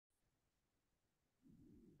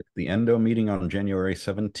the Endo meeting on January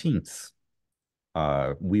 17th.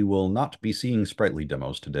 We will not be seeing sprightly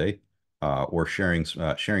demos today, or sharing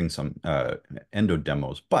some Endo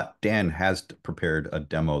demos, but Dan has prepared a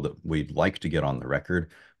demo that we'd like to get on the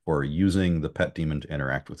record for using the pet daemon to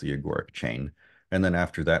interact with the Agoric chain. And then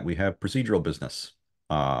after that, we have procedural business.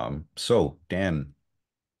 So Dan,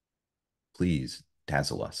 please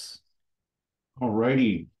dazzle us. All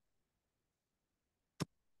righty.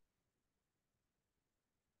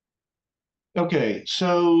 Okay,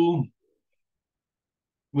 so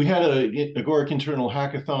we had a Agoric internal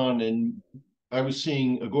hackathon, and I was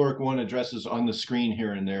seeing Agoric 1 addresses on the screen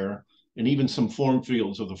here and there, and even some form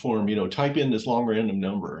fields of the form, type in this long random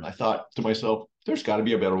number. And I thought to myself, there's got to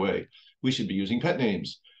be a better way. We should be using pet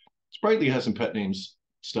names. Sprightly has some pet names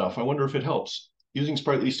stuff. I wonder if it helps. Using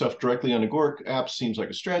Sprightly stuff directly on Agoric apps seems like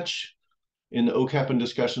a stretch. In the OCAP and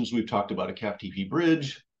discussions, we've talked about a CapTP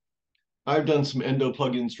bridge. I've done some Endo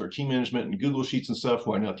plugins for team management and Google Sheets and stuff.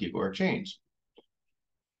 Why not the Agoric chains?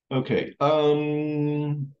 Okay.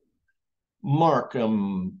 Mark,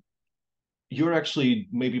 you're actually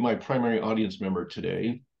maybe my primary audience member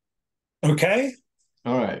today. Okay.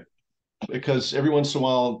 All right. Because every once in a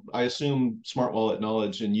while, I assume smart wallet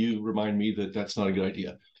knowledge, and you remind me that that's not a good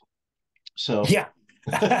idea. So yeah.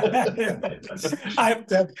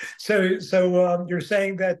 So you're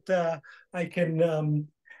saying that I can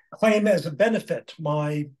claim as a benefit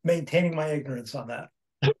my maintaining my ignorance on that.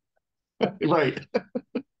 Right.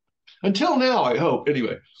 Until now, I hope.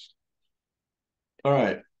 Anyway. All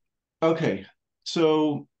right. Okay.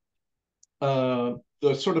 So the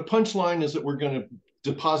sort of punchline is that we're going to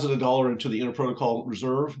deposit $1 into the interprotocol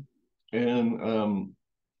reserve. And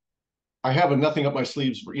I have nothing up my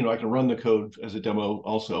sleeves. I can run the code as a demo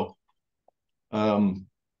also. But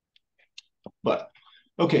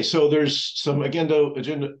okay, so there's some Endo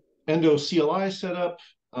CLI set up.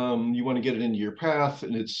 You want to get it into your path,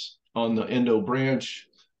 and it's on the Endo branch.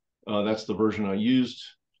 That's the version I used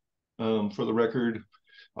for the record.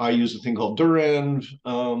 I use a thing called durend.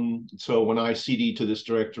 So when I CD to this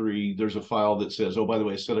directory, there's a file that says, oh, by the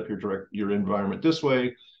way, set up your environment this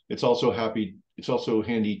way. It's also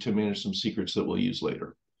handy to manage some secrets that we'll use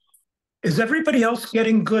later. Is everybody else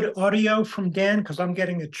getting good audio from Dan? Because I'm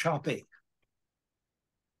getting it choppy.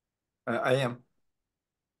 I am.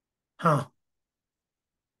 Huh.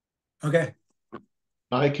 Okay.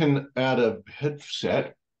 I can add a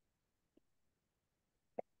headset.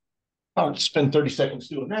 I'll spend 30 seconds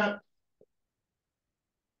doing that.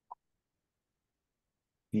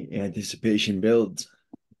 The anticipation builds.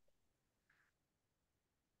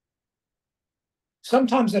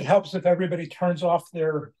 Sometimes it helps if everybody turns off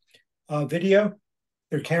their video,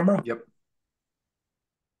 their camera. Yep.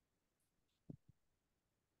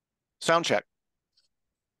 Sound check.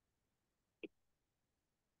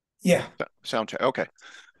 Yeah. Sound check. Okay.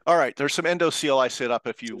 All right. There's some Endo CLI set up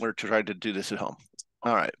if you were to try to do this at home.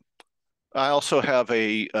 All right. I also have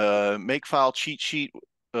a makefile cheat sheet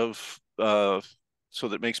of so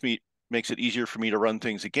that makes it easier for me to run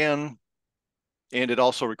things again, and it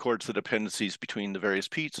also records the dependencies between the various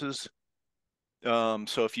pieces.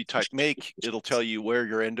 So if you type make, it'll tell you where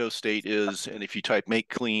your Endo state is, and if you type make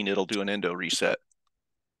clean, it'll do an Endo reset.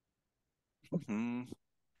 All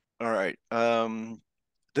right.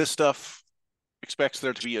 This stuff expects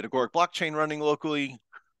there to be an Agoric blockchain running locally.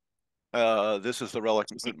 This is the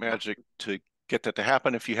relevant magic to get that to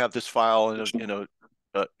happen. If you have this file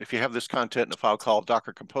if you have this content in a file called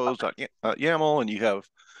docker compose.yaml and you have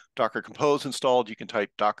docker compose installed, you can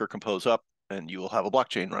type docker compose up and you will have a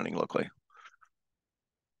blockchain running locally.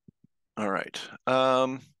 All right.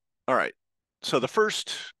 All right. So the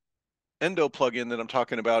first Endo plugin that I'm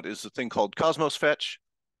talking about is a thing called Cosmos Fetch,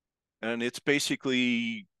 and it's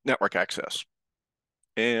basically network access.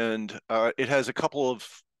 And it has a couple of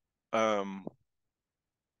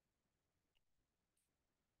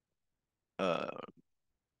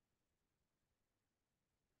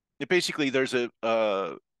there's a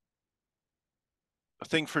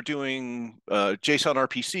thing for doing JSON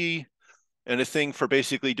RPC and a thing for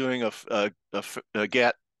basically doing a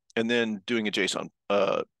get and then doing a JSON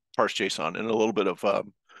parse JSON and a little bit of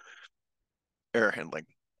error handling.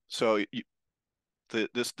 So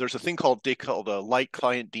there's a thing called a light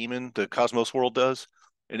client daemon the Cosmos world does,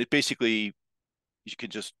 and it basically you can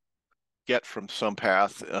just get from some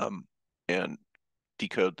path and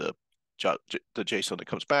decode the JSON that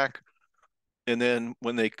comes back. And then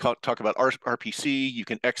when they talk about RPC, you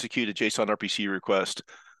can execute a JSON RPC request,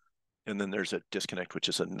 and then there's a disconnect, which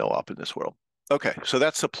is a no-op in this world. Okay, so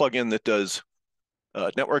that's a plugin that does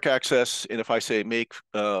network access, and if I say make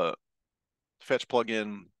fetch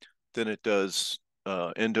plugin, then it does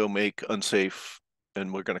endo make unsafe,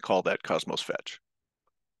 and we're going to call that Cosmos fetch.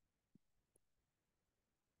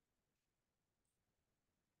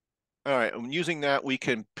 All right, and using that, we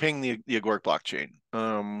can ping the Agoric blockchain.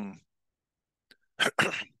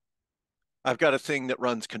 I've got a thing that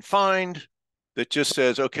runs confined that just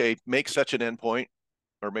says, okay, make such an endpoint,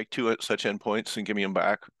 or make two such endpoints and give me them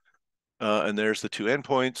back. And there's the two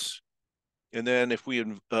endpoints. And then if we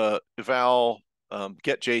eval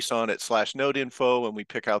get JSON at /node info and we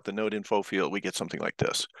pick out the node info field, we get something like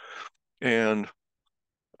this. And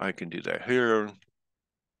I can do that here.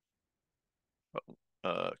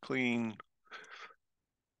 Clean.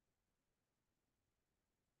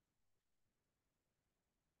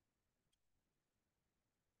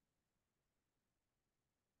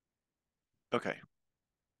 Okay.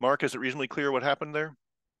 Mark, is it reasonably clear what happened there?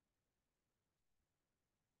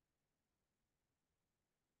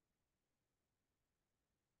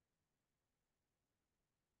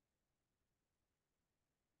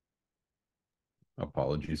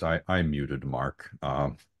 Apologies. I muted Mark.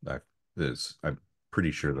 That is, I'm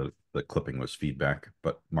pretty sure that the clipping was feedback,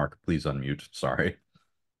 but Mark, please unmute. Sorry.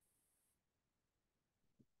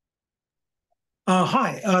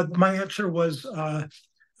 Hi. My answer was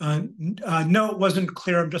no, it wasn't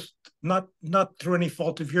clear. I'm just not through any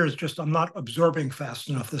fault of yours. Just I'm not absorbing fast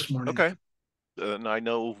enough this morning. Okay. And I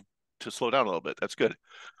know to slow down a little bit. That's good.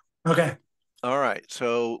 Okay. All right.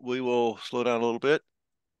 So we will slow down a little bit.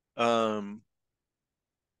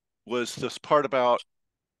 Was this part about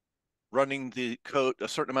running the code, a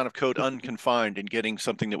certain amount of code unconfined and getting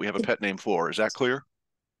something that we have a pet name for? Is that clear?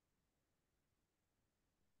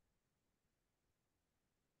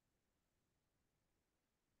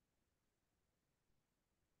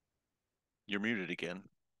 You're muted again.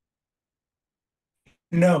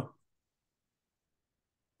 No.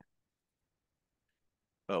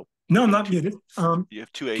 Oh. No, I'm not muted. You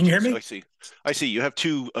have two can you hear agents. me? Oh, I see. I see. You have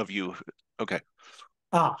two of you. Okay.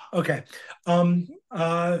 Okay. So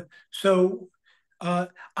I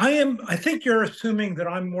think you're assuming that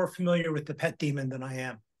I'm more familiar with the pet daemon than I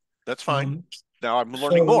am. That's fine. Now I'm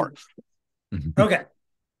learning more. Okay.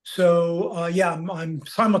 So yeah, I'm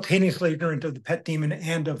simultaneously ignorant of the pet daemon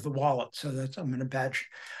and of the wallet. So that's I'm in a badge.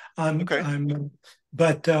 Okay.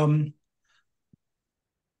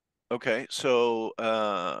 Okay. So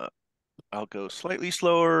I'll go slightly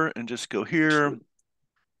slower and just go here.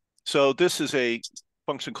 So this is a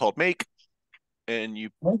function called make, and you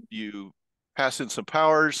pass in some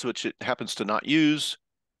powers, which it happens to not use,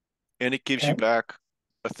 and it gives you back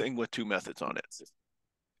a thing with two methods on it.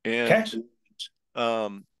 And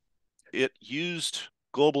it used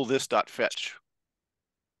global this.fetch.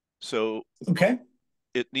 So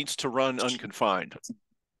it needs to run unconfined.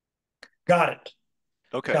 Got it.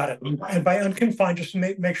 Okay. Got it. And by unconfined, just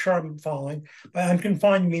to make sure I'm following, by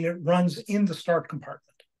unconfined, you mean it runs in the start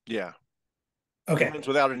compartment? Yeah. Okay. It runs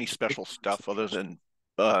without any special stuff other than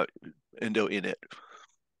endo init.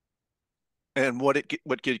 And what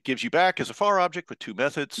it gives you back is a far object with two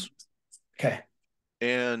methods. Okay.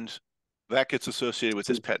 And that gets associated with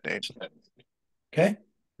this pet name. Okay.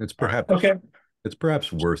 It's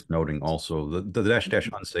perhaps worth noting also that the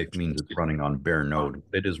 -- unsafe means it's running on bare node.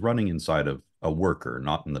 It is running inside of a worker,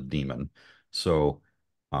 not in the daemon. So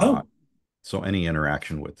so any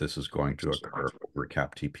interaction with this is going to occur over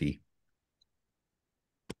capTP.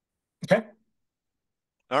 Okay.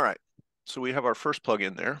 All right. So we have our first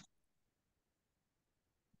plugin there.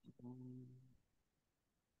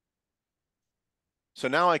 So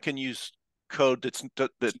now I can use code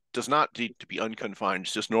that does not need to be unconfined.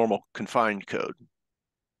 It's just normal confined code.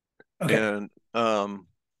 Okay. And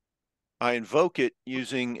I invoke it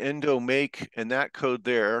using endo make and that code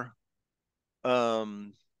there.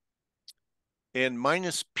 And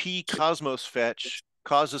 -p Cosmos fetch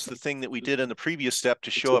causes the thing that we did in the previous step to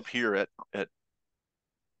show up here at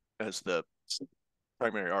as the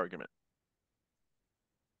primary argument.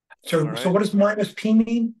 So what does -p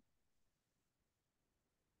mean?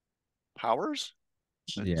 Powers?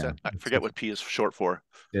 Yeah. I forget what P is short for.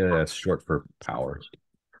 Yeah, it's short for powers.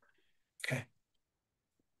 Okay.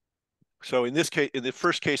 So in this case, in the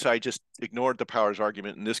first case, I just ignored the powers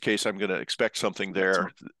argument. In this case, I'm going to expect something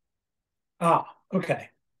there.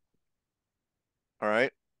 Okay. All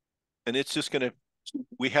right. And it's just going to,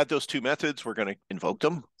 we had those two methods. We're going to invoke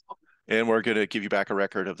them, and we're going to give you back a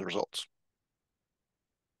record of the results.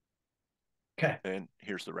 Okay. And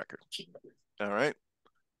here's the record. All right.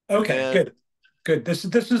 Okay, good. Good. This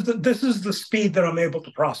is the speed that I'm able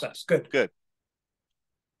to process. Good. Good.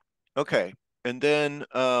 Okay. And then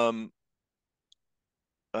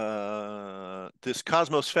this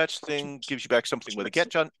Cosmos fetch thing gives you back something with a get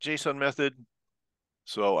JSON method.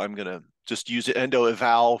 So I'm going to just use endo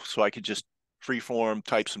eval so I can just freeform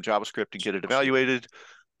type some JavaScript and get it evaluated.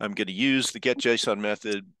 I'm going to use the get JSON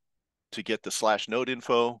method to get the /node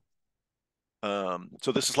info.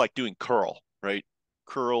 So this is like doing curl, right?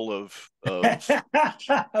 Curl of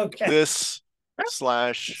Okay. this /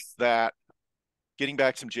 that, getting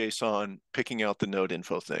back some JSON, picking out the node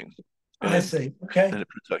info thing. I see. Okay. And it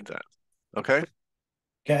prints like that. Okay.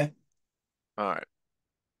 Okay. All right.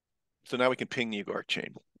 So now we can ping the Agoric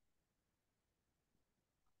chain.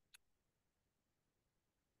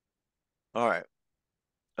 All right.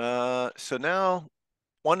 So now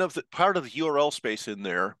part of the URL space in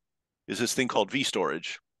there is this thing called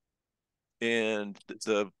vStorage. And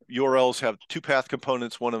the URLs have two path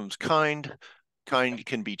components. One of them is kind. Kind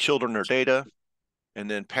can be children or data. And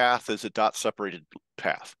then path is a dot separated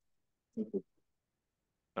path.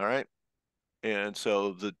 All right. And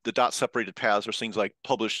so the dot separated paths are things like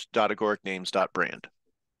published.agoricnames.brand.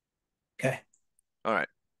 Okay. All right.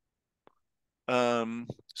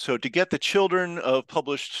 So to get the children of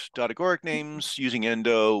published.agoric names using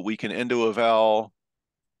endo, we can endo eval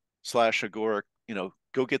 /agoric,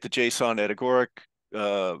 go get the JSON at agoric,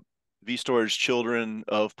 vStorage children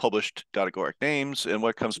of published.agoric names. And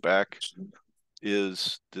what comes back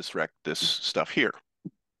is this stuff here.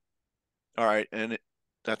 All right. And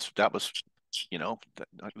that was,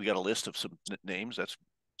 we got a list of some names. That's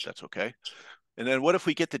okay. And then what if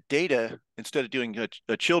we get the data, instead of doing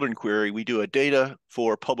a children query, we do a data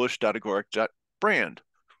for published.agoric.brand.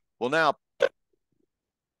 Well, now,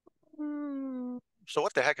 so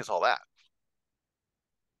what the heck is all that?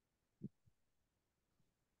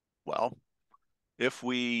 Well, if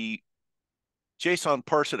we JSON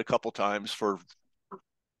parse it a couple times for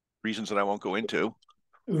reasons that I won't go into,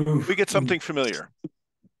 we get something familiar.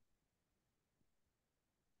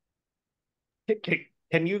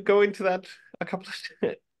 Can you go into that a couple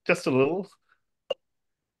of, just a little?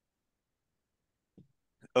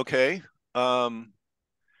 Okay.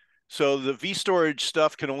 So the vStorage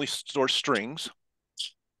stuff can only store strings.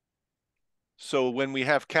 So when we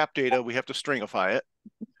have cap data, we have to stringify it.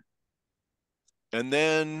 And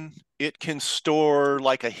then it can store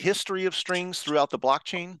like a history of strings throughout the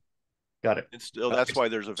blockchain. Got it. And still, that's why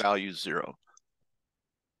there's a value 0.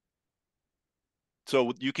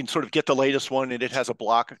 So you can sort of get the latest one and it has a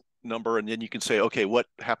block number, and then you can say, okay, what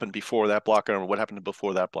happened before that block number? What happened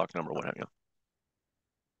before that block number? What happened?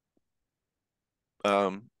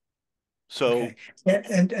 So okay.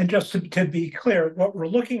 And just to be clear, what we're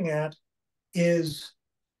looking at is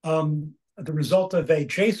the result of a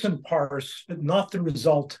JSON parse, but not the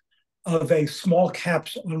result of a small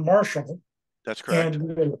caps on Marshall. That's correct.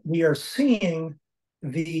 And we are seeing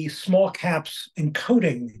the small caps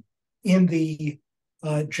encoding in the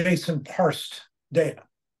JSON parsed data.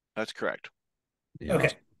 That's correct. Yeah. Okay.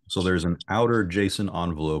 So there's an outer JSON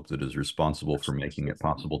envelope that is responsible for making it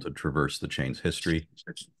possible to traverse the chain's history,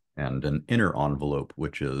 and an inner envelope,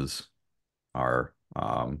 which is our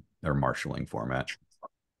marshalling format.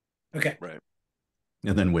 Okay. Right.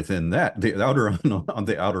 And then within that, the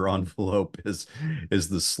outer envelope is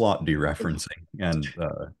the slot dereferencing, and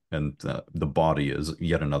the body is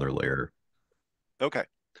yet another layer. Okay.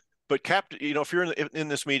 But cap, if you're in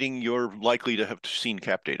this meeting, you're likely to have seen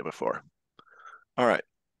cap data before. All right.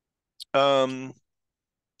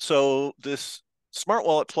 So this Smart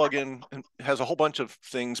Wallet plugin has a whole bunch of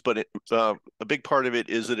things, but a big part of it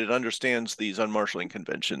is that it understands these unmarshalling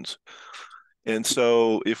conventions. And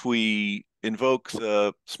so if we invoke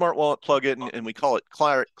the Smart Wallet plugin and we call it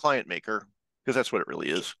Client Maker, because that's what it really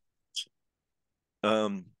is.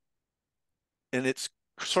 And it's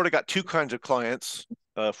sort of got two kinds of clients.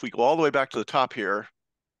 If we go all the way back to the top here,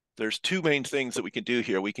 there's two main things that we can do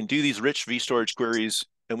here. We can do these rich vStorage queries,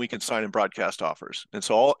 and we can sign and broadcast offers. And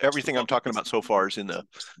so everything I'm talking about so far is in the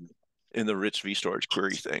rich vStorage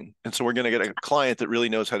query thing. And so we're going to get a client that really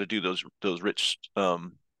knows how to do those rich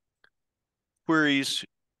queries.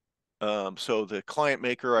 So the client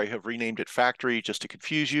maker, I have renamed it Factory just to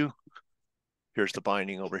confuse you. Here's the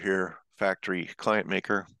binding over here, Factory client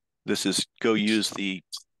maker. This is go use the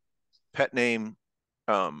pet name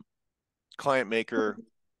client maker,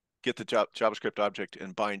 get the JavaScript object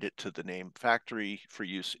and bind it to the name Factory for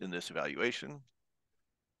use in this evaluation.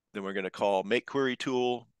 Then we're going to call make query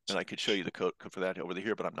tool, and I could show you the code for that over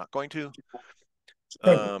here, but I'm not going to.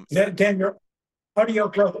 Dan, your audio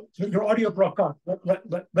broke up.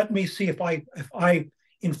 Let me see if I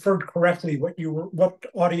inferred correctly what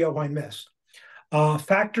audio I missed.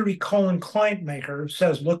 Factory client maker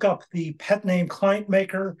says look up the pet name client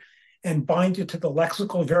maker and bind it to the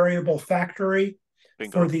lexical variable factory.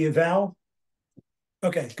 Bingo. For the eval.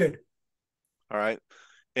 Okay, good. All right.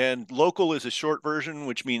 And local is a short version,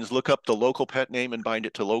 which means look up the local pet name and bind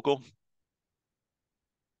it to local.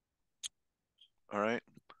 All right.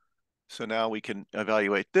 So now we can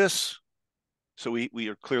evaluate this. So we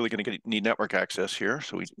are clearly going to need network access here.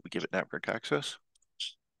 So we give it network access.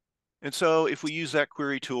 And so if we use that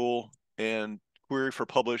query tool and query for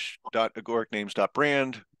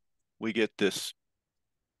publish.agoricnames.brand, we get this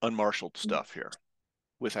unmarshaled stuff here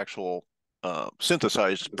with actual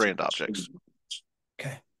synthesized brand objects.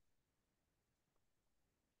 Okay.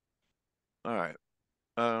 All right.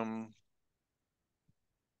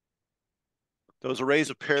 Those arrays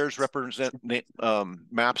of pairs represent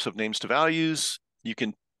maps of names to values. You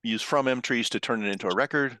can use from entries to turn it into a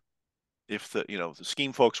record. If the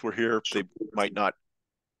scheme folks were here, they might not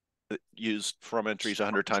use from entries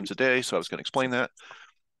 100 times a day. So I was going to explain that.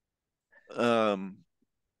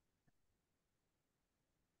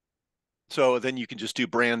 So then you can just do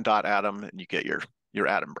brand.atom and you get your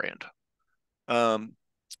atom brand.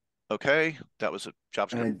 Okay, that was a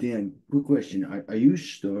JavaScript. Dan, quick question. Are you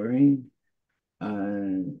storing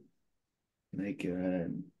and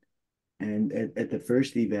at the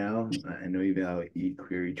first eval, I know eval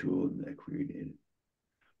query tool that query data.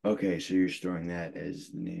 Okay, so you're storing that as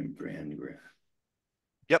the name brand graph.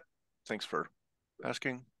 Yep. Thanks for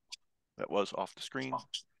asking. That was off the screen.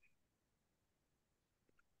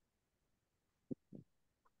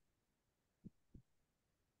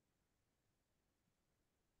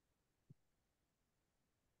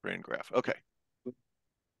 Brand graph. Okay.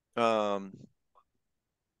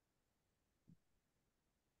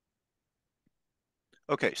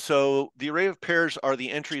 Okay, so the array of pairs are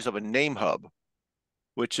the entries of a name hub,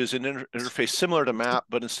 which is an interface similar to map,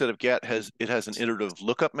 but instead of get, it has an iterative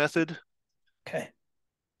lookup method. Okay.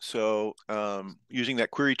 So using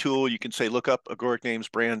that query tool, you can say lookup Agoric names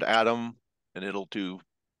brand atom, and it'll do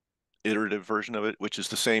iterative version of it, which is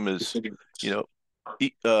the same as,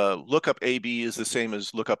 lookup AB is the same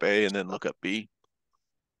as lookup A and then lookup B.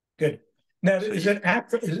 Good. Now, so is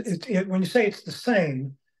it when you say it's the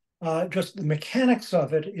same, just the mechanics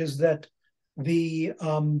of it is that the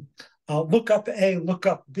lookup A,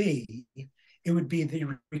 lookup B, it would be the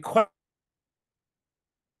request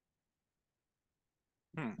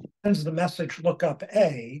sends the message lookup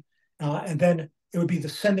A, and then it would be the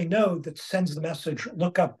sending node that sends the message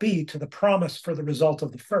lookup B to the promise for the result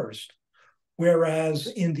of the first. Whereas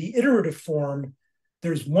in the iterative form,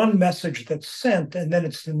 there's one message that's sent, and then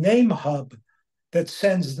it's the name hub that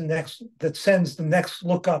sends the next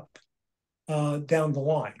lookup down the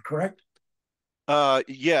line. Correct?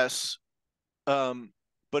 Yes,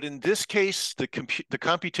 but in this case, the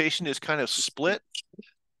computation is kind of split.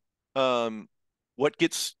 What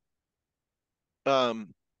gets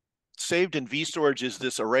saved in vStorage is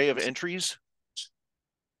this array of entries.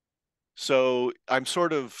 So I'm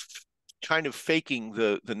sort of kind of faking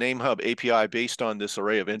the name hub API based on this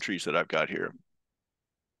array of entries that I've got here.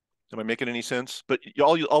 Am I making any sense? But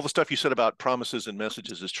all the stuff you said about promises and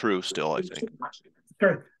messages is true still, I think.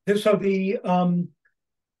 Sure. So the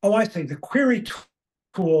I see. The query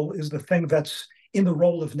tool is the thing that's in the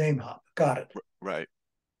role of name hub. Got it. Right.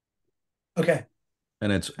 Okay.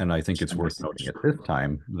 And I think it's worth noting at this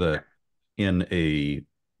time that in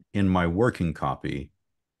my working copy,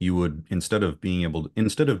 you would instead of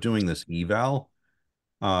doing this eval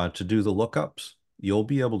to do the lookups, you'll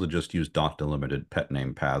be able to just use dot delimited pet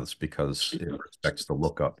name paths because it respects the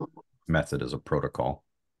lookup method as a protocol.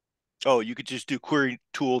 Oh, you could just do query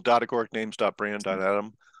tool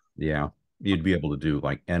 .agoricnames.brand.atom. Yeah, you'd be able to do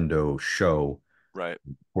like endo show right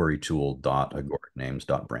query tool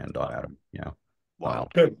 .agoricnames.brand.atom. Yeah. Wow.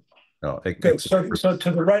 Good. Good. So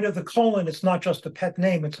to the right of the colon, it's not just a pet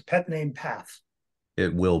name, it's a pet name path.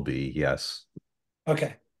 It will be, yes.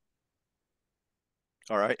 Okay.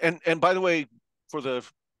 All right. And by the way, in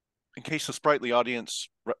case the Sprightly audience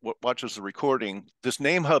watches the recording, this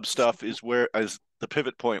name hub stuff is the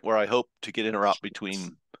pivot point where I hope to get interop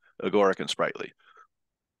between Agoric and Sprightly.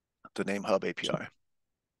 The name hub API.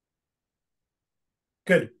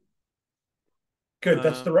 Good.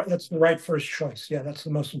 That's the right first choice. Yeah, that's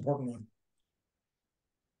the most important one.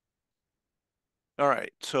 All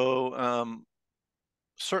right. So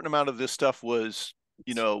certain amount of this stuff was,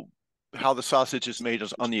 how the sausage is made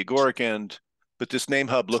on the Agoric end, but this name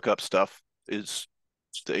hub lookup stuff is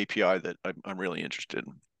the API that I'm really interested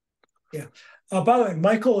in. Yeah. By the way,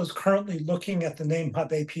 Michael is currently looking at the name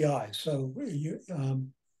hub API, so you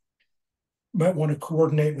might want to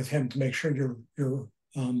coordinate with him to make sure you're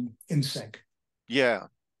in sync. Yeah.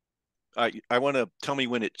 I want to tell me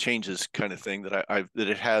when it changes, kind of thing that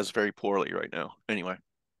it has very poorly right now. Anyway.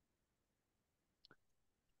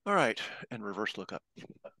 All right, and reverse lookup.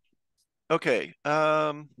 Okay,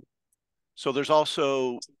 so there's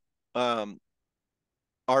also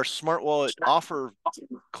our smart wallet offer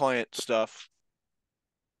client stuff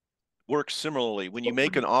works similarly. When you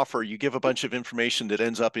make an offer, you give a bunch of information that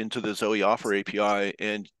ends up into the Zoe offer API,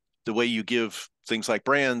 and the way you give things like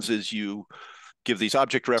brands is you give these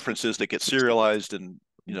object references that get serialized and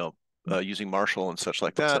using Marshall and such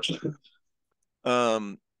like that.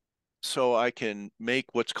 So I can make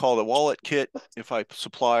what's called a wallet kit if I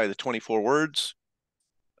supply the 24 words,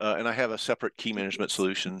 and I have a separate key management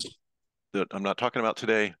solution that I'm not talking about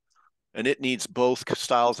today. And it needs both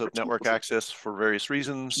styles of network access for various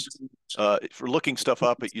reasons. For looking stuff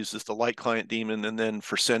up, it uses the light client daemon, and then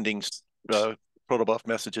for sending protobuf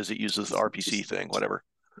messages, it uses the RPC thing, whatever.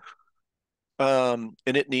 And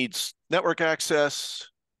it needs network access,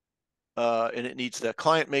 and it needs the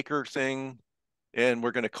client maker thing, and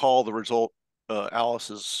we're going to call the result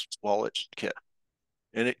Alice's wallet kit.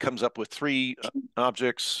 And it comes up with 3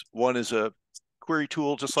 objects. One is a query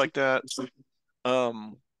tool, just like that.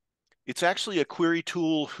 It's actually a query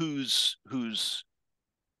tool whose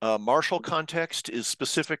Marshall context is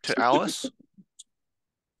specific to Alice,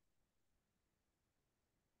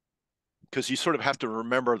 because you sort of have to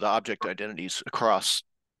remember the object identities across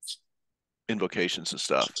invocations and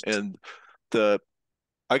stuff. And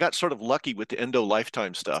I got sort of lucky with the Endo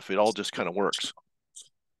lifetime stuff. It all just kind of works.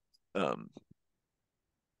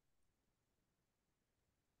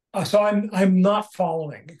 So I'm not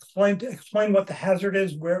following. Explain what the hazard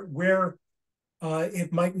is, where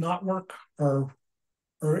it might not work, or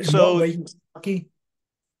in what way you're lucky.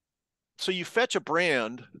 So you fetch a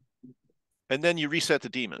brand, and then you reset the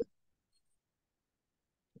daemon,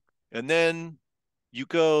 and then you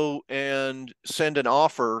go and send an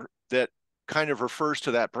offer that kind of refers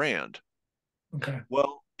to that brand. Okay.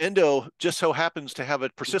 Well, Endo just so happens to have a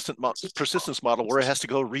persistence model where it has to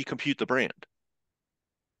go recompute the brand.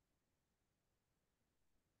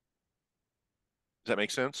 Does that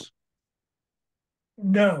make sense?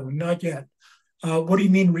 No, not yet. What do you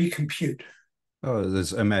mean recompute? Oh,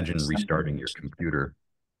 imagine restarting your computer.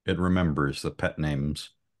 It remembers the pet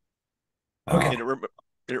names. Okay. And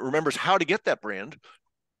it remembers how to get that brand.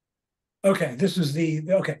 Okay, this is the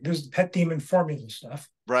pet daemon formula stuff.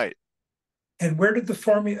 Right. And where did the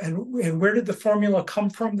formula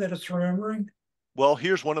come from that it's remembering? Well,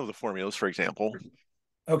 here's one of the formulas, for example.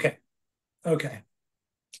 Okay.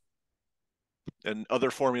 And other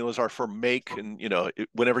formulas are for make, and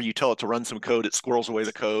whenever you tell it to run some code, it squirrels away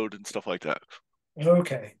the code and stuff like that.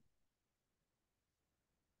 Okay.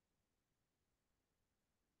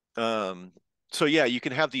 So yeah, you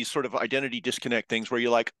can have these sort of identity disconnect things where you're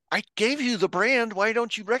like, I gave you the brand, why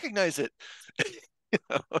don't you recognize it?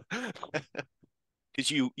 Because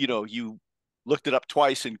you looked it up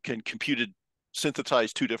twice and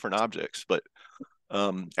synthesize 2 different objects. But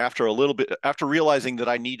after realizing that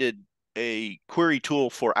I needed a query tool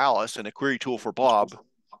for Alice and a query tool for Bob,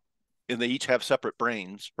 and they each have separate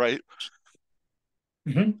brains, right?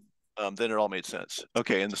 Mm-hmm. Then it all made sense.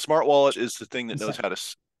 Okay, and the smart wallet is the thing that knows how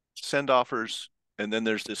to send offers, and then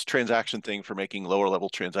there's this transaction thing for making lower level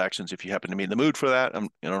transactions if you happen to be in the mood for that. I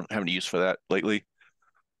don't have any use for that lately.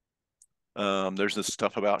 There's this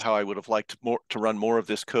stuff about how I would have liked to run more of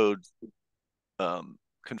this code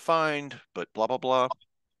confined, but blah blah blah.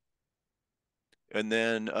 And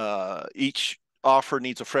then each offer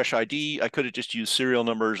needs a fresh ID. I could have just used serial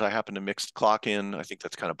numbers. I happen to mix the clock in. I think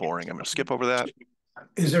that's kind of boring. I'm going to skip over that.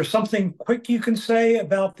 Is there something quick you can say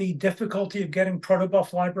about the difficulty of getting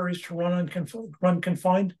protobuf libraries to run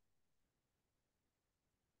confined?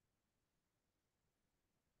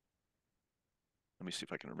 Let me see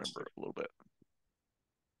if I can remember a little bit.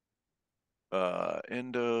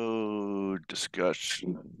 Endo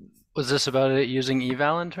discussion. Was this about it using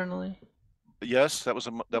eval internally? Yes, that was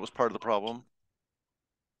part of the problem.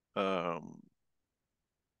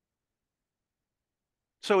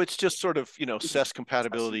 So it's just sort of, SES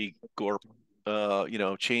compatibility, GORP,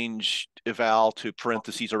 change eval to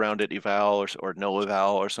parentheses around it, eval or no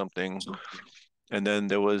eval or something. And then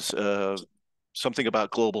there was something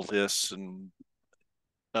about global this and.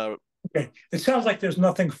 Okay, it sounds like there's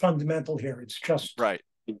nothing fundamental here. It's just right.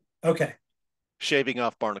 Okay. Shaving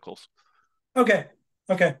off barnacles. Okay.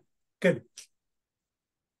 Good.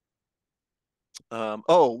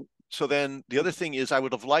 So then the other thing is I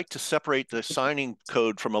would have liked to separate the signing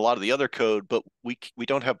code from a lot of the other code, but we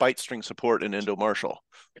don't have byte string support in Endo Marshall.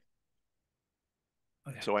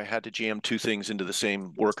 Okay. So I had to jam 2 things into the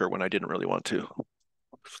same worker when I didn't really want to.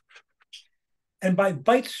 And by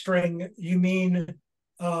byte string, you mean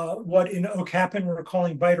what in OCAPN we're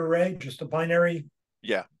calling byte array, just a binary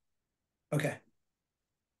Yeah. Okay.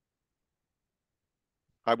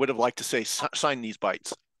 I would have liked to say sign these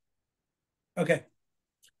bytes. Okay.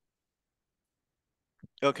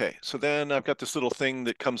 Okay, so then I've got this little thing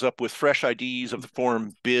that comes up with fresh IDs of the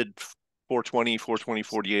form bid 420, 420,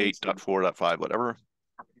 48.4.5, whatever.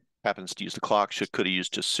 Happens to use the clock, could have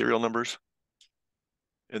used just serial numbers.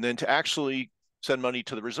 And then to actually send money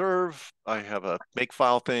to the reserve, I have a make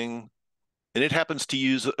file thing, and it happens to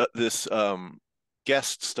use this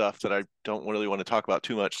guest stuff that I don't really want to talk about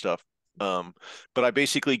too much stuff. But I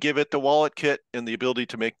basically give it the wallet kit and the ability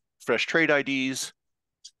to make fresh trade IDs,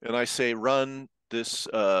 and I say run this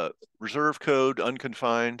reserve code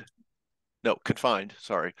unconfined. No, confined,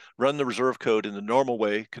 sorry. Run the reserve code in the normal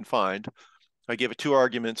way, confined. I give it 2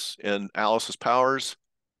 arguments and Alice's powers,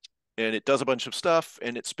 and it does a bunch of stuff,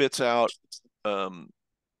 and it spits out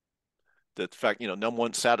the fact,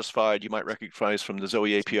 num1 satisfied, you might recognize from the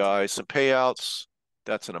Zoe API, some payouts.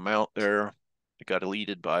 That's an amount there. It got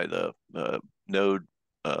deleted by the node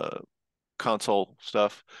console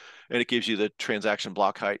stuff. And it gives you the transaction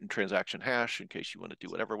block height and transaction hash in case you want to do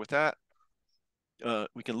whatever with that.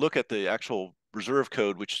 We can look at the actual reserve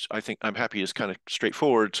code, which I think I'm happy is kind of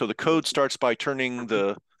straightforward. So the code starts by turning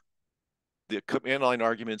the command line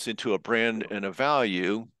arguments into a brand and a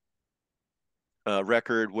value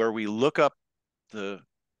record where we look up the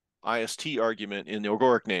IST argument in the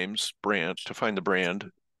Agoric names brand to find the brand.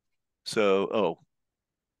 So,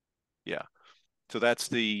 yeah. So that's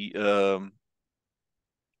the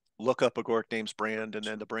look up Agoric names brand, and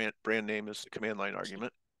then the brand name is the command line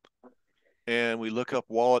argument. And we look up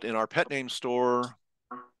wallet in our pet name store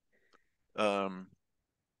to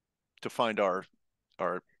find our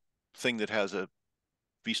thing that has a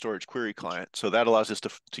vStorage query client. So that allows us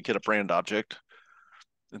to get a brand object.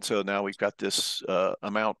 And so now we've got this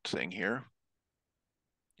amount thing here.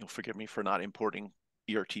 You'll forgive me for not importing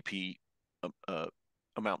ERTP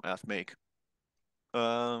amount math make.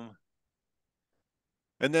 And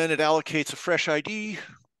then it allocates a fresh ID.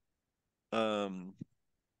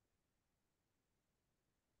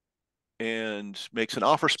 And makes an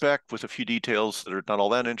offer spec with a few details that are not all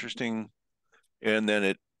that interesting. And then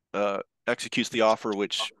it executes the offer,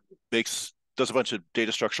 which does a bunch of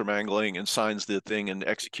data structure mangling and signs the thing and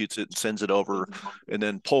executes it and sends it over, and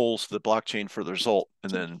then polls the blockchain for the result,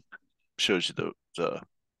 and then shows you the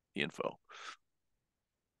info.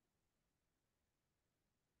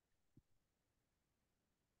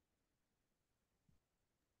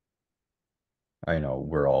 I know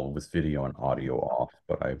we're all with video and audio off,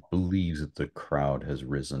 but I believe that the crowd has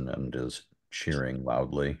risen and is cheering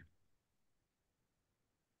loudly.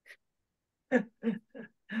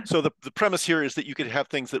 So the premise here is that you could have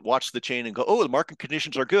things that watch the chain and go, oh, the market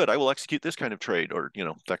conditions are good, I will execute this kind of trade, or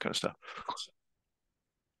that kind of stuff.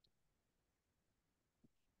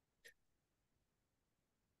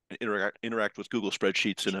 Interact with Google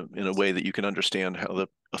spreadsheets in a way that you can understand how the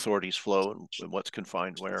authorities flow and what's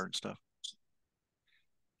confined where and stuff.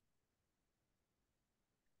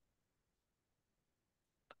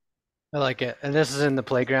 I like it. And this is in the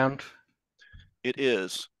playground. It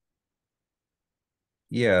is.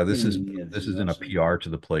 Yeah, this is in a awesome. PR to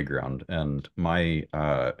the playground, and my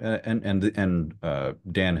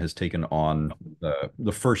Dan has taken on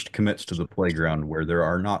the first commits to the playground where there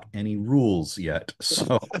are not any rules yet.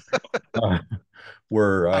 So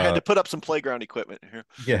we're I had to put up some playground equipment here.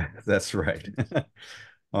 Yeah, that's right.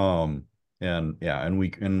 And we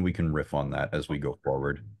can riff on that as we go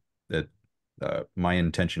forward. That my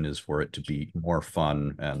intention is for it to be more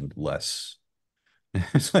fun and less.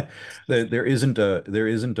 It's like there isn't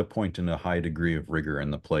a point in a high degree of rigor in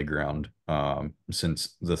the playground,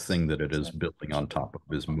 since the thing that it is building on top of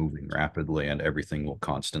is moving rapidly and everything will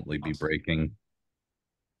constantly be breaking.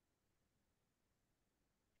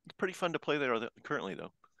 It's pretty fun to play there currently,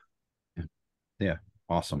 though. Yeah,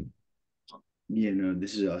 awesome. Yeah, no,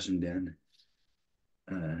 this is awesome, Dan.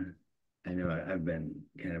 I know I've been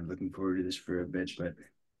kind of looking forward to this for a bit, but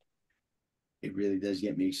it really does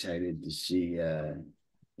get me excited to see,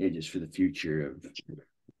 just for the future of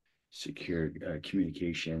secure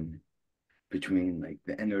communication between like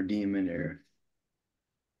the Endo daemon or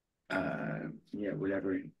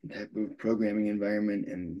whatever type of programming environment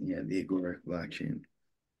and the Agoric blockchain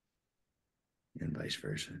and vice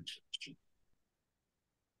versa.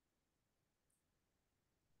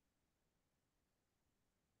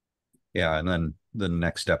 Yeah, and then the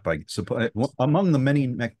next step, I suppose, among the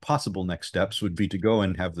many possible next steps, would be to go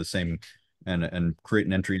and have the same and create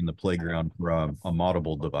an entry in the playground for a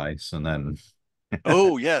moddable device, and then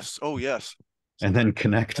oh yes, and then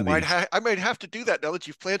connect I might have to do that now that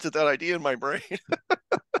you've planted that idea in my brain.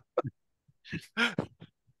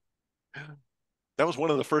 That was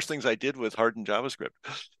one of the first things I did with hardened JavaScript.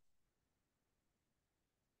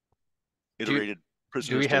 Iterated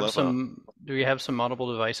prisoners dilemma. Do we have some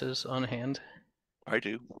moddable devices on hand? I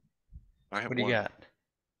do. I have What do you one. got?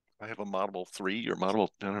 I have a Moddable 3 or Moddable,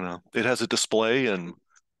 I don't know. It has a display and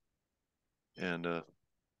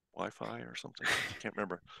Wi-Fi or something. I can't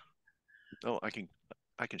remember. Oh, I can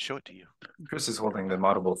show it to you. Chris is holding the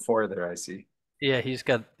Moddable 4 there, I see. Yeah, he's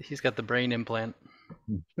got the brain implant.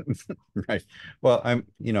 Right. Well,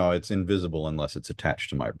 it's invisible unless it's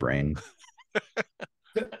attached to my brain.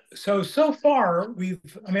 So far,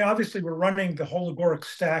 obviously we're running the whole Agoric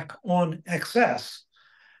stack on XS,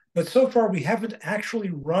 but so far we haven't actually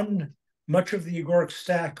run much of the Agoric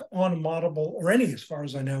stack on a moddable, or any, as far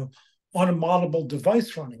as I know, on a moddable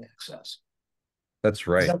device running XS. That's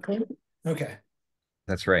right. Is that correct? Okay.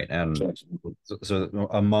 That's right. And so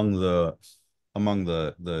among the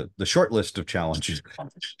short list of challenges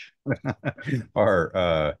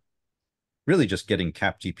are really just getting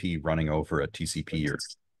CapTP running over a TCP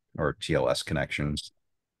or TLS connection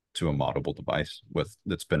to a moddable device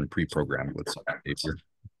that's been pre-programmed with some behavior.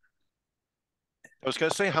 I was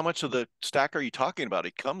going to say, how much of the stack are you talking about?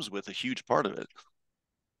 It comes with a huge part of it.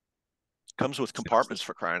 It comes with compartments,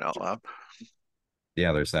 for crying out loud.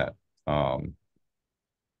 Yeah, there's that.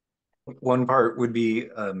 One part would be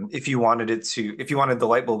if you wanted the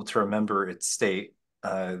light bulb to remember its state,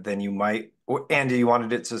 then you might, and you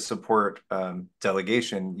wanted it to support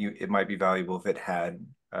delegation, it might be valuable if it had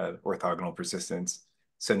orthogonal persistence.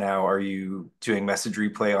 So now, are you doing message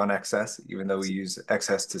replay on XS, even though we use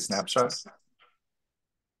XS to snapshot?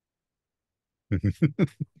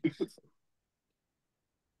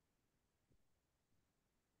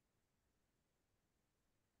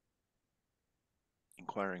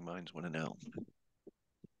 Inquiring minds want to know.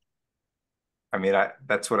 I mean,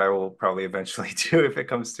 that's what I will probably eventually do if it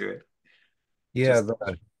comes to it. Yeah,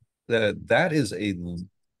 that is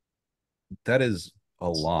a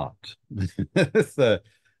lot.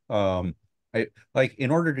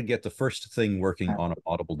 In order to get the first thing working on a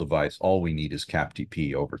moddable device, all we need is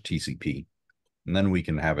CapTP over TCP. And then we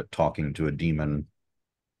can have it talking to a daemon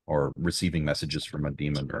or receiving messages from a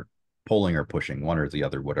daemon or pulling or pushing, one or the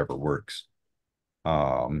other, whatever works.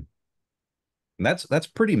 And that's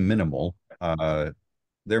pretty minimal.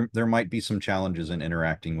 There might be some challenges in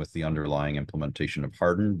interacting with the underlying implementation of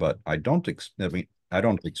Harden, but I don't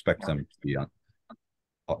expect them to be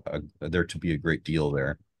there to be a great deal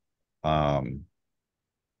there.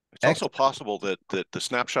 It's also possible that the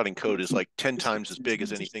snapshotting code is like 10 times as big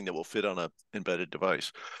as anything that will fit on a embedded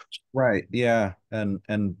device. Right. Yeah. And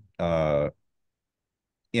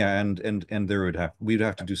we'd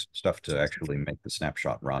have to do some stuff to actually make the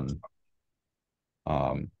snapshot run.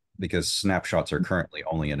 Because snapshots are currently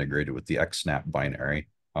only integrated with the XSnap binary.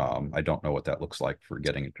 I don't know what that looks like for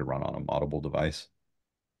getting it to run on a moddable device.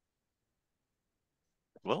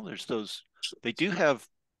 Well, there's those. They do have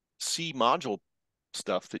C module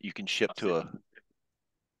stuff that you can ship to it.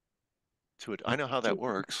 I know how that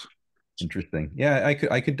works. Interesting. Yeah,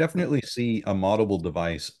 I could definitely see a moddable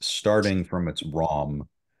device starting from its ROM,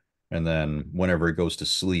 and then whenever it goes to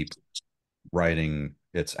sleep, writing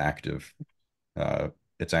its active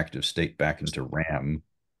state back into RAM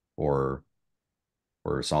or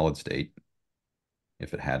solid state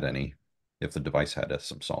if it had any, if the device had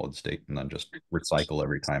some solid state, and then just recycle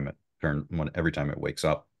every time it wakes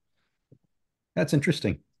up. That's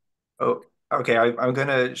interesting. Oh, okay. I'm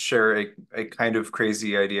gonna share a kind of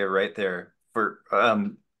crazy idea right there.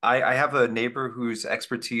 I have a neighbor whose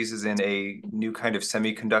expertise is in a new kind of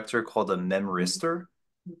semiconductor called a memristor.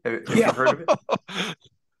 Have you heard of it?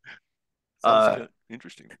 Sounds kind of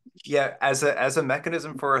interesting. Yeah, as a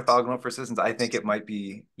mechanism for orthogonal persistence, I think it might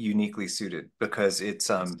be uniquely suited because it's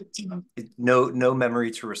no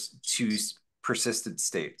memory to persistent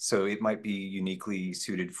state, so it might be uniquely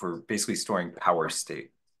suited for basically storing power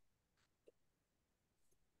state.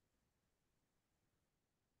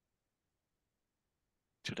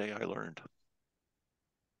 Today I learned.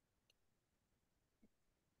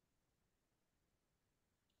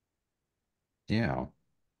 Yeah.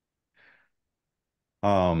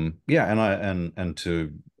 And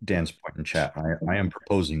to Dan's point in chat, I am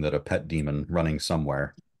proposing that a pet daemon running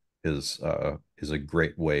somewhere is a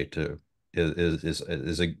great way to is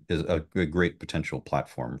a great potential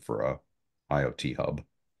platform for a IoT hub.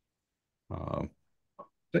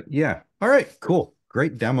 But yeah, all right, cool,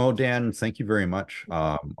 great demo, Dan. Thank you very much.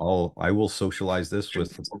 I will socialize this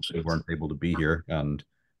with the folks who weren't able to be here, and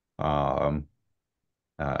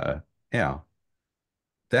yeah.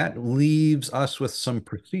 That leaves us with some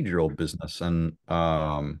procedural business, and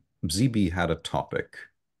ZB had a topic.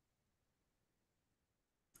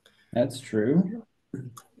 That's true.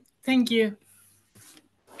 Thank you.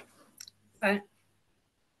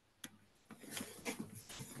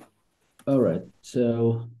 All right,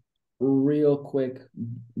 so real quick,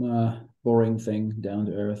 boring thing, down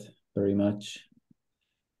to earth, very much.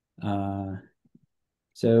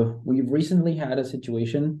 So we've recently had a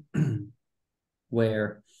situation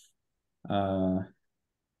where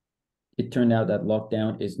it turned out that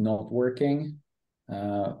lockdown is not working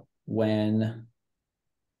when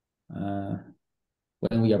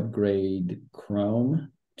we upgrade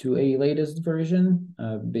Chrome to a latest version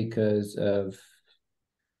because of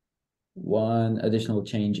one additional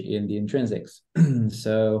change in the intrinsics.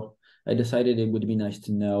 So I decided it would be nice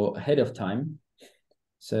to know ahead of time.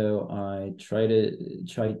 So I tried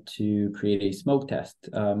to create a smoke test.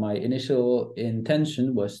 My initial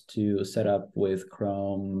intention was to set up with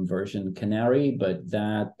Chrome version Canary, but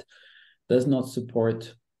that does not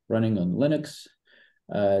support running on Linux.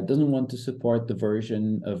 Doesn't want to support the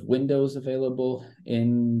version of Windows available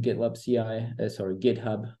in GitHub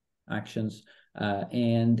Actions,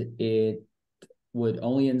 and it would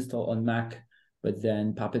only install on Mac, but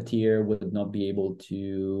then Puppeteer would not be able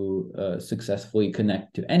to successfully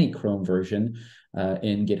connect to any Chrome version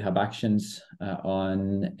in GitHub Actions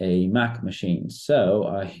on a Mac machine. So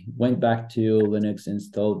I went back to Linux,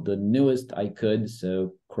 installed the newest I could,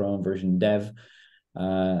 so Chrome version dev.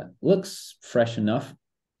 Looks fresh enough.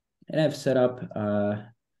 And I've set up a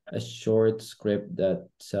short script that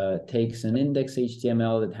takes an index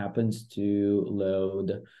HTML that happens to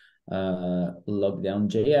load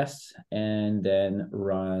lockdown.js and then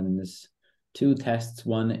runs two tests.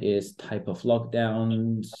 One is type of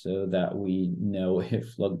lockdown, so that we know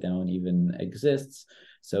if lockdown even exists.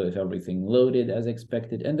 So if everything loaded as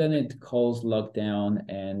expected, and then it calls lockdown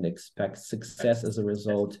and expects success as a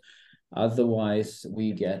result. Otherwise,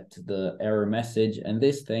 we get the error message, and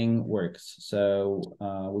this thing works. So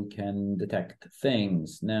we can detect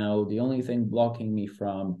things. Now, the only thing blocking me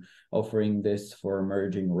from offering this for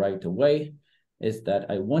merging right away is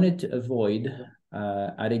that I wanted to avoid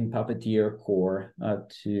adding Puppeteer core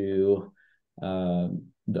to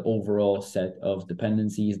the overall set of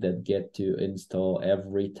dependencies that get to install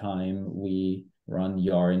every time we run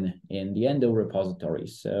yarn in the Endo repository.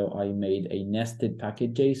 So I made a nested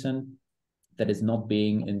package JSON that is not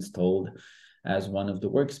being installed as one of the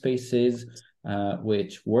workspaces,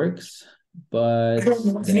 which works, but I don't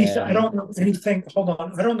know anything. Hold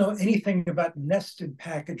on, I don't know anything about nested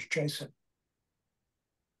package JSON.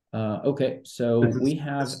 Okay, so we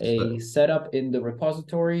have a setup in the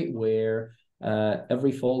repository where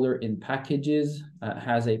every folder in packages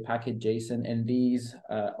has a package JSON, and these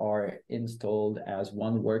are installed as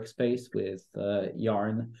one workspace with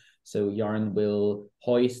yarn. So yarn will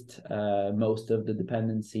hoist most of the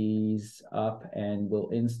dependencies up and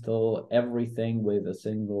will install everything with a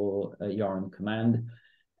single yarn command.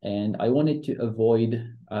 And I wanted to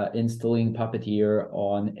avoid installing Puppeteer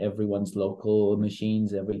on everyone's local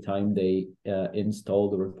machines every time they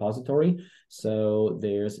install the repository. So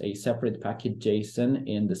there's a separate package JSON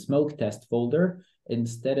in the smoke test folder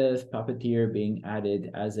instead of Puppeteer being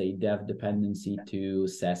added as a dev dependency to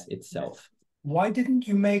SES itself. Why didn't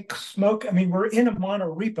you make smoke? I mean, we're in a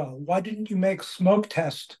mono repo. Why didn't you make smoke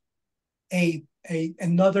test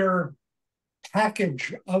another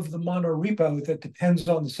package of the mono repo that depends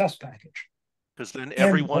on the SES package? Because then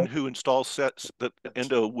everyone who installs sets that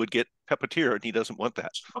Endo would get Puppeteer, and he doesn't want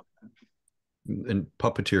that. And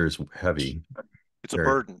Puppeteer is heavy. It's a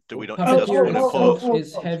burden that we don't. Puppeteer itself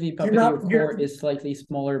is heavy. Puppeteer core is slightly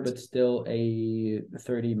smaller, but still a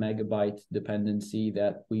 30 megabyte dependency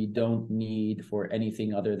that we don't need for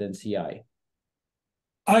anything other than CI.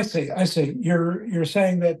 I see. You're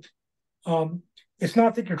saying that it's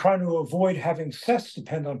not that you're trying to avoid having SES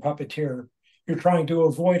depend on Puppeteer. You're trying to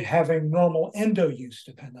avoid having normal Endo use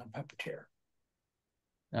depend on Puppeteer.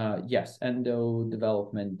 Yes, Endo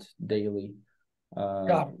development daily.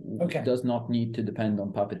 Okay. Does not need to depend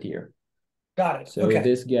on Puppeteer. Got it. So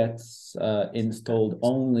this gets installed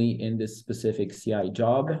only in this specific CI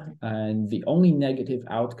job, and the only negative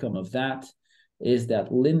outcome of that is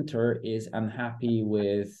that linter is unhappy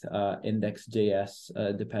with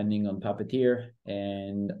index.js depending on Puppeteer,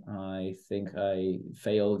 and I think I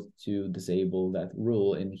failed to disable that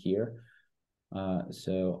rule in here.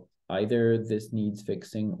 So either this needs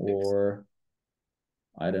fixing or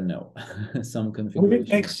I don't know, some configuration. Would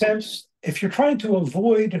it make sense if you're trying to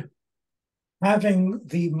avoid having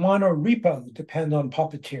the mono repo depend on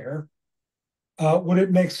Puppeteer? Would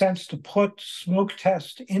it make sense to put smoke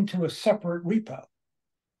test into a separate repo?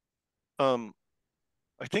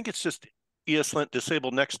 I think it's just ESLint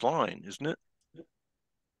disable next line, isn't it?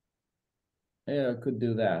 Yeah, could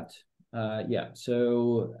do that. Yeah,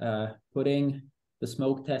 so putting the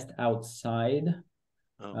smoke test outside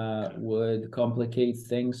would complicate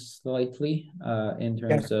things slightly in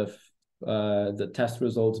terms of the test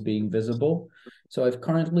results being visible. So I've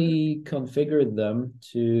currently configured them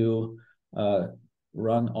to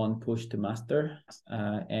run on push to master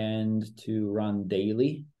and to run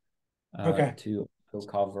daily to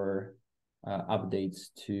cover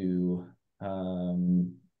updates to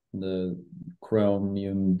the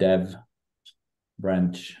Chromium dev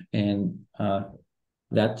branch, and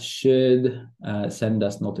that should send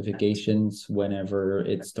us notifications whenever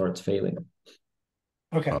it starts failing.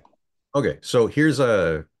 Okay. Okay, so here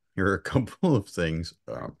are a couple of things.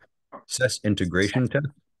 SES integration test.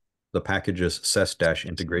 The package is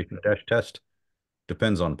ses-integration-test.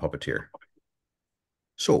 Depends on Puppeteer.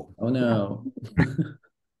 So. Oh no.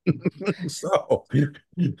 So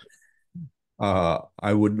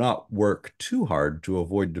I would not work too hard to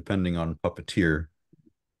avoid depending on Puppeteer.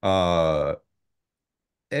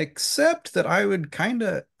 Except that I would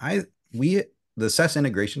the SES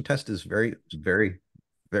integration test is very, very,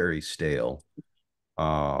 very stale.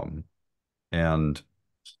 And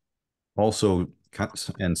also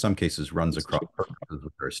in some cases runs across purposes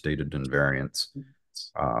which are stated in variants.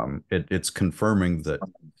 It's confirming that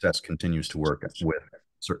SES continues to work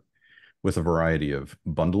with a variety of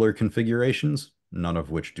bundler configurations, none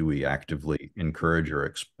of which do we actively encourage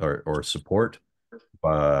or support,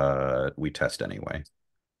 but we test anyway.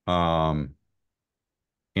 And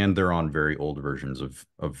they're on very old versions of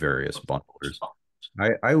various bundlers.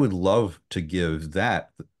 I would love to give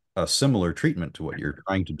that a similar treatment to what you're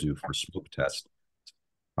trying to do for smoke test.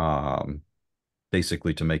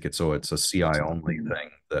 Basically to make it so it's a CI only thing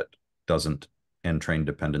that doesn't entrain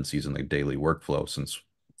dependencies in the daily workflow, since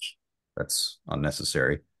that's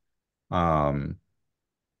unnecessary. To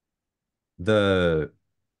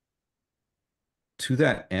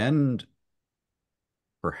that end,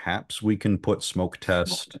 perhaps we can put smoke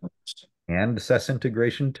test and SES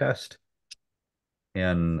integration test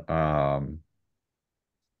in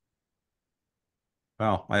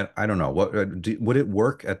well, I don't know what would it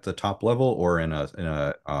work at the top level or in a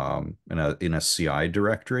CI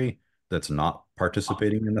directory that's not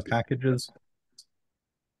participating in the packages?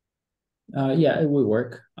 Yeah, it would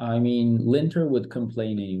work. I mean, linter would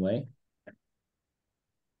complain anyway.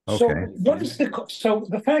 So Okay. what is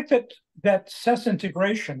the fact that SES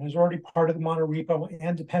integration is already part of the monorepo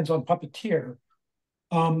and depends on Puppeteer?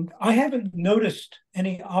 I haven't noticed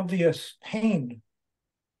any obvious pain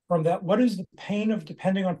from that. What is the pain of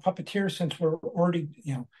depending on Puppeteer, since we're already,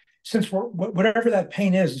 since we're whatever that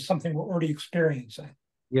pain is something we're already experiencing?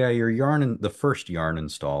 Yeah, the first yarn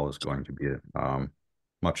install is going to be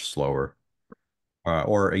much slower.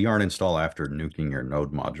 Or a yarn install after nuking your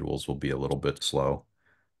node modules will be a little bit slow.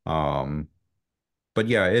 But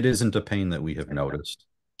yeah, it isn't a pain that we have noticed.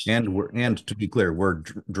 And to be clear, we're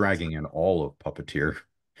dragging in all of Puppeteer.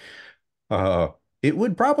 It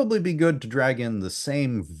would probably be good to drag in the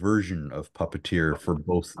same version of Puppeteer for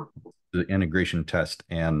both the integration test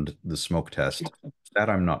and the smoke test. That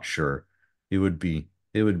I'm not sure. It would be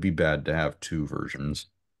bad to have two versions.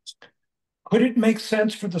 Could it make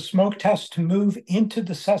sense for the smoke test to move into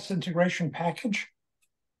the SES integration package?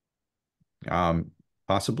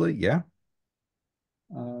 Possibly, yeah.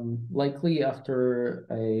 Likely after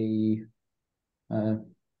a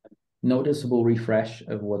noticeable refresh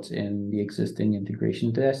of what's in the existing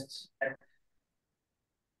integration tests.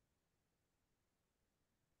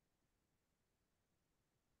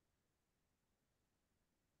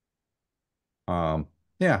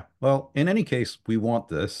 Yeah, well, in any case, we want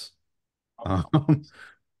this.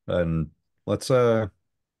 And let's now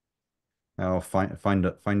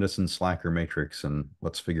find us in Slacker Matrix and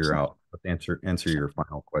let's figure out, answer your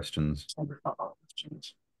final questions.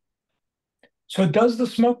 So does the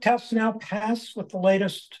smoke test now pass with the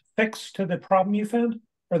latest fix to the problem you found,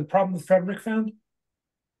 or the problem that Frederick found?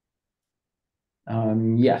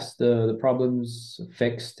 Yes, the problem's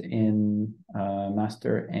fixed in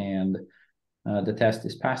master, and the test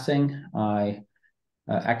is passing. I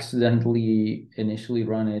accidentally initially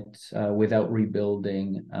run it without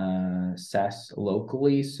rebuilding SES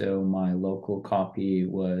locally, so my local copy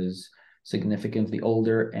was significantly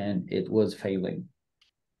older and it was failing.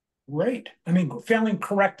 Great. I mean, failing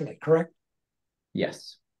correctly, correct?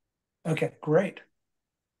 Yes. Okay, great.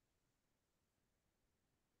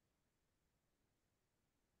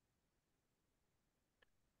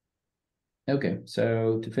 Okay,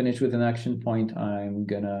 so to finish with an action point, I'm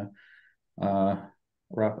gonna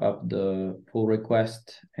wrap up the pull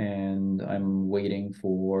request, and I'm waiting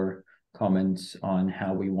for comments on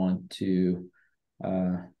how we want to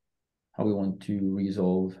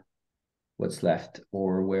resolve what's left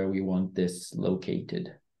or where we want this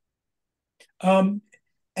located.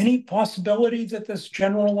 Any possibility that this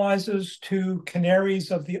generalizes to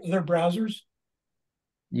canaries of the other browsers?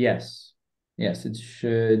 Yes. Yes, it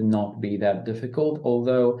should not be that difficult,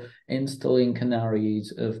 although installing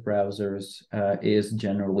canaries of browsers is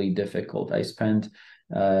generally difficult. I spent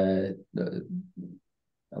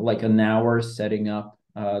like an hour setting up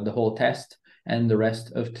the whole test and the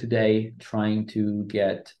rest of today trying to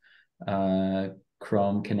get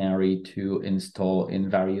Chrome Canary to install in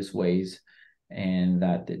various ways, and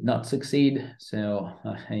that did not succeed. So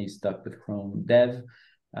I stuck with Chrome Dev,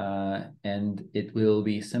 and it will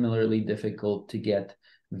be similarly difficult to get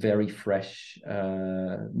very fresh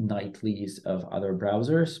nightlies of other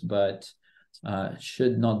browsers, but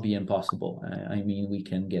should not be impossible. I mean, we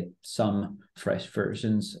can get some fresh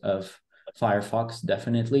versions of Firefox,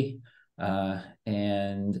 definitely.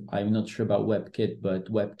 And I'm not sure about WebKit, but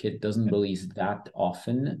WebKit doesn't release that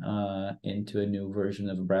often into a new version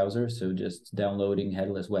of a browser. So just downloading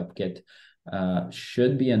headless WebKit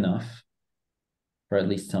should be enough for at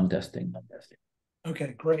least some testing.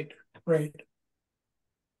 Okay, great, great.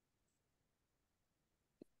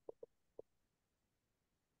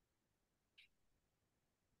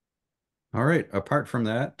 All right. Apart from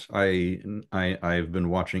that, I've been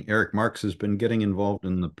watching. Eric Marks has been getting involved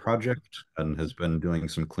in the project and has been doing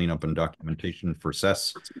some cleanup and documentation for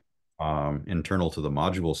SES internal to the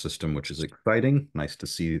module system, which is exciting. Nice to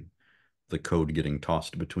see the code getting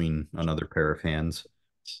tossed between another pair of hands.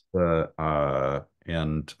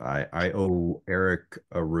 And I owe Eric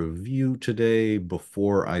a review today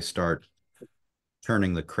before I start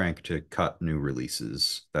turning the crank to cut new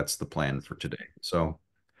releases. That's the plan for today. So.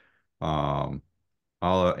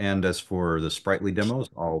 And as for the sprightly demos,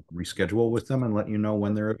 I'll reschedule with them and let you know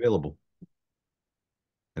when they're available.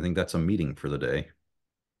 I think that's a meeting for the day.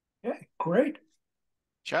 Okay, great.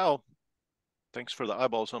 Ciao. Thanks for the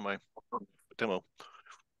eyeballs on my demo.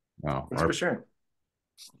 Wow. Thanks for sharing.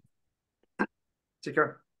 Take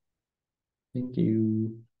care. Thank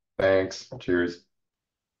you. Thanks. Cheers.